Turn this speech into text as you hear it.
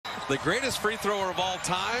The greatest free thrower of all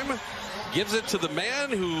time gives it to the man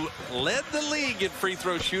who led the league in free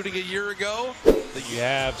throw shooting a year ago. You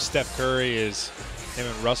have Steph Curry as him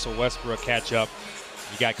and Russell Westbrook catch up.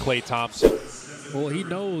 You got Klay Thompson. Well, he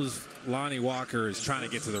knows Lonnie Walker is trying to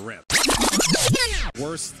get to the rim.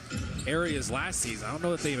 Worst areas last season. I don't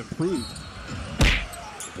know if they've improved.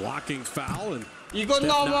 Blocking foul, and 이건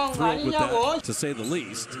not thrilled with 아니냐고. that, to say the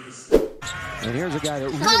least. And here's a guy that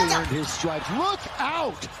really earned his stripes. Look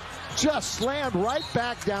out! Just slammed right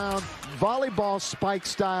back down. Volleyball spike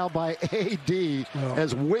style by AD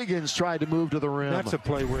as Wiggins tried to move to the rim. That's a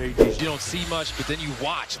play where AD. You don't see much, but then you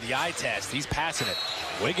watch the eye test. He's passing it.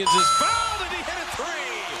 Wiggins is fouled and he hit a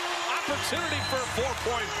three. Opportunity for a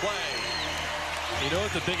four-point play. You know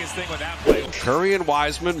what the biggest thing with that play? Curry and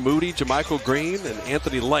Wiseman, Moody, JaMychal Green, and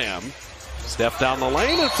Anthony Lamb. Steph down the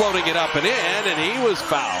lane and floating it up and in, and he was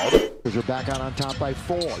fouled. They're back out on top by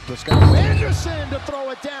 4. Toscano Anderson to throw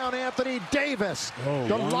it down. Anthony Davis.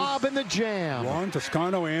 The lob in the jam. Juan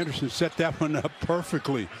Toscano Anderson set that one up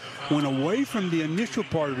perfectly. Went away from the initial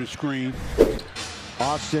part of the screen.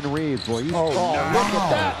 Austin Reeves. Boy, no. Look at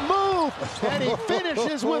that move. And he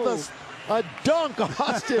finishes with a dunk.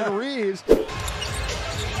 Austin Reeves.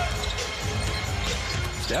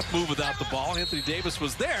 Steph moved without the ball. Anthony Davis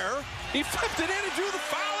was there. He flipped it in and drew the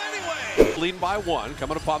foul anyway. Leading by 1,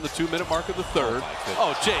 coming upon the 2-minute mark of the third.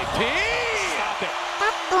 Oh, JP! Stop it.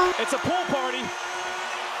 It's a pool party.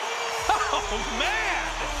 Oh, man!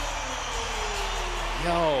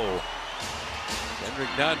 Yo.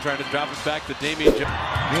 Kendrick Nunn trying to drop it back to Damian Jones.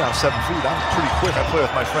 Me, I'm 7 feet. I'm pretty quick. I play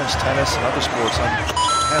with my friends tennis and other sports. I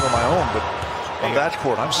handle my own, but on that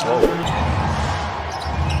court, I'm slow.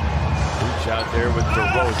 Out there with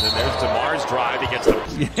DeRozan. There's DeMar's drive. He gets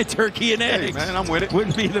the turkey and eggs. Hey, man, I'm with it.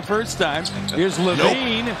 Wouldn't be the first time. Here's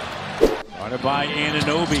Levine. Guarded by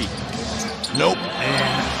Anunoby. Nope.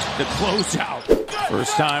 And the closeout.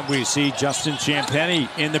 First time we see Justin Champagnie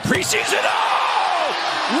in the preseason. Oh!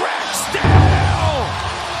 Rexdale!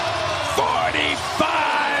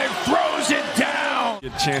 45 throws it down.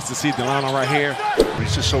 Get a chance to see Delano right here.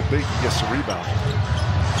 He's just so big, he gets the rebound.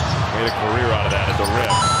 Made a career out of that at the rim.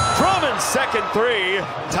 Drummond's second three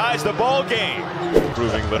ties the ball game.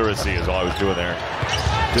 Improving literacy is all I was doing there.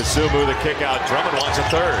 DeSumo the kick out. Drummond wants a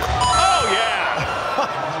third. Oh, yeah!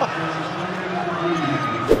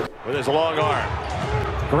 With his long arm.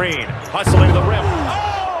 Green hustling the rim.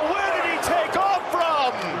 Oh, where did he take off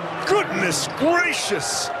from? Goodness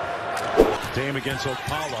gracious. Dame against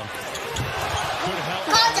Okpala. Good help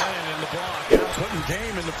in the block. Yeah, putting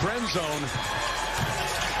Dame in the friend zone.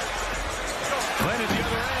 Glenn at the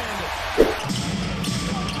other end.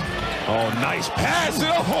 Oh, nice pass.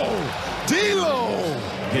 Oh, D'Lo.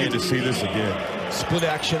 Good to see this again. Split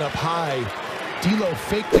action up high. D'Lo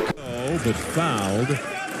faked the. Oh, but fouled.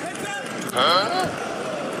 How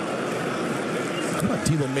about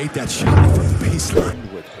D'Lo made that shot from the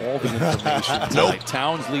baseline? With all the information tonight.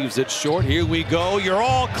 Towns leaves it short. Here we go. You're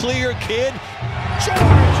all clear, kid. George!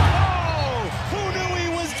 Oh! Who knew he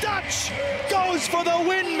was Dutch? Goes for the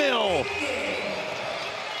windmill.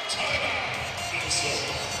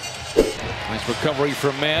 Nice recovery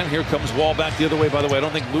from Mann. Here comes Wall back the other way. By the way, I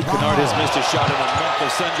don't think Luke Kennard has missed a shot in a month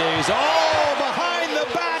of Sundays. Oh, behind the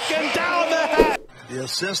back and down the head. The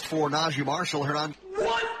assist for Najee Marshall. Hernan.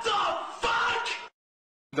 What the fuck?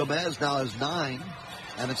 Gomez now has 9,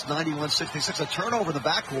 and it's 91-66. A turnover in the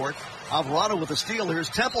backcourt. Alvarado with the steal. Here's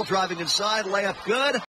Temple driving inside. Layup good.